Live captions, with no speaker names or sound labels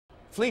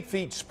Fleet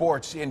Feet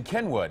Sports in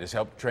Kenwood has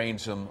helped train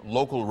some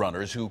local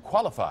runners who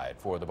qualified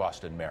for the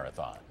Boston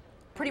Marathon.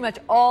 Pretty much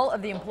all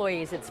of the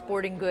employees at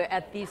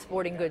the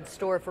sporting goods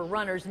store for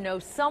runners know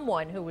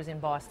someone who was in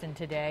Boston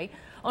today.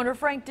 Owner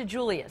Frank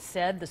DeJulius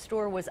said the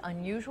store was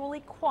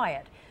unusually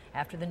quiet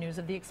after the news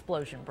of the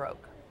explosion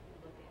broke.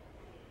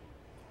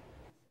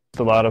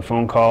 A lot of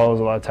phone calls,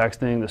 a lot of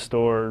texting. The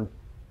store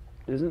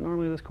isn't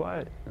normally this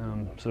quiet.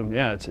 So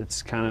yeah,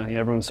 it's kind of,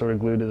 everyone's sort of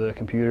glued to the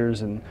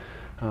computers and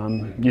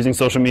using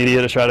social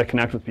media to try to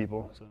connect with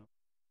people. So.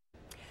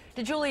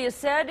 DeJulius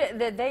said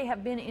that they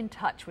have been in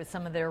touch with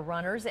some of their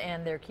runners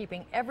and they're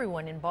keeping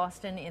everyone in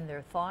Boston in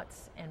their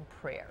thoughts and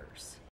prayers.